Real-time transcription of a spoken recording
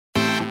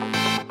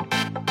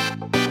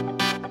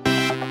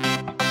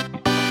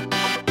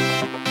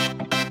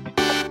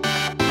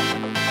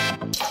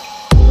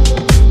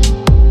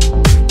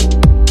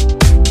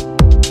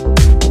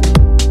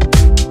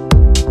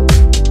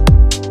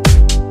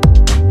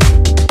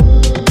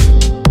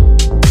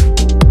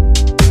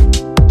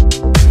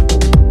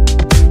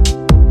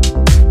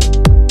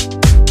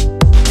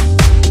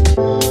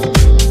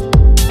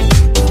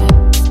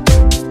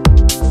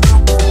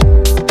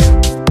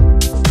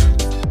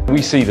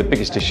see the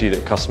biggest issue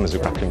that customers are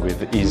grappling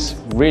with is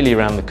really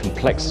around the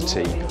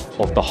complexity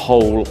of the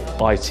whole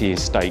IT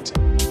estate.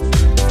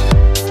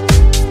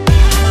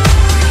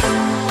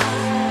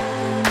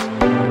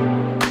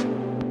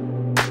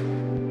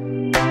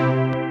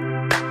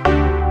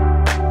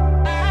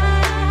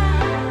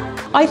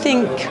 I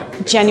think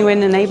genuine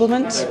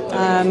enablement.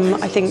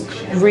 I think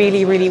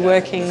really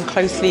working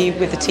closely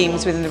with the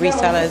teams within the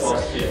resellers,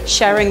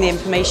 sharing the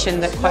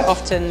information that quite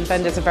often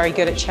vendors are very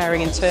good at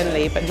sharing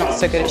internally but not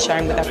so good at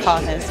sharing with their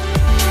partners.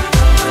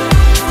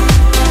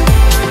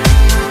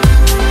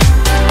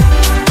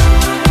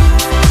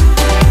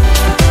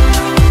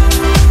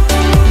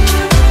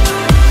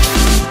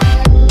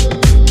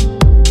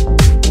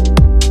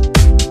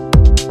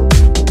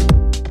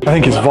 I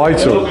think it's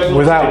vital.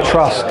 Without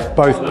trust,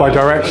 both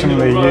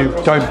bidirectionally,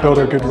 you don't build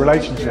a good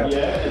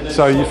relationship.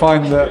 So you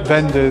find that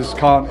vendors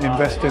can't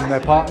invest in their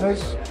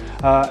partners,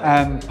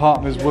 and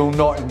partners will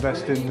not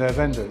invest in their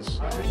vendors.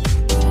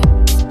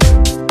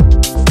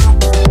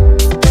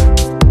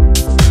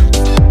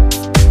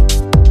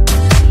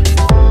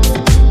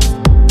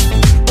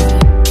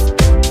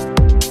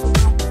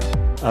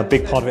 A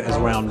big part of it is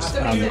around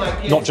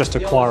not just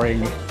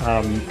acquiring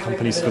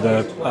companies for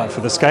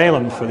the scale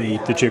and for the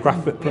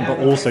geographic footprint, but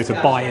also to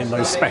buy in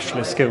those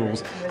specialist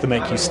skills that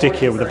make you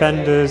stickier with the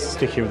vendors,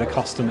 stickier with the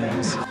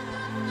customers.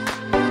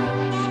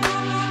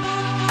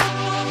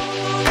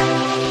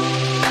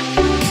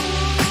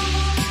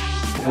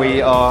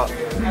 We are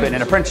putting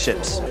in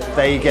apprenticeships.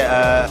 They get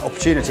an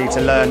opportunity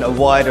to learn a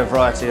wider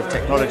variety of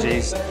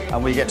technologies,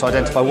 and we get to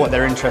identify what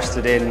they're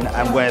interested in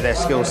and where their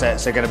skill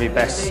sets are going to be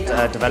best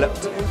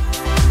developed.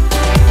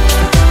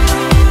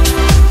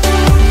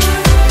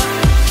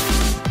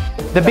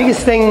 The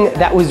biggest thing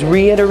that was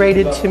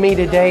reiterated to me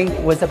today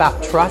was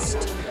about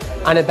trust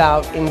and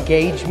about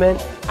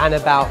engagement and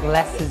about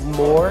less is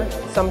more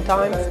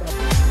sometimes.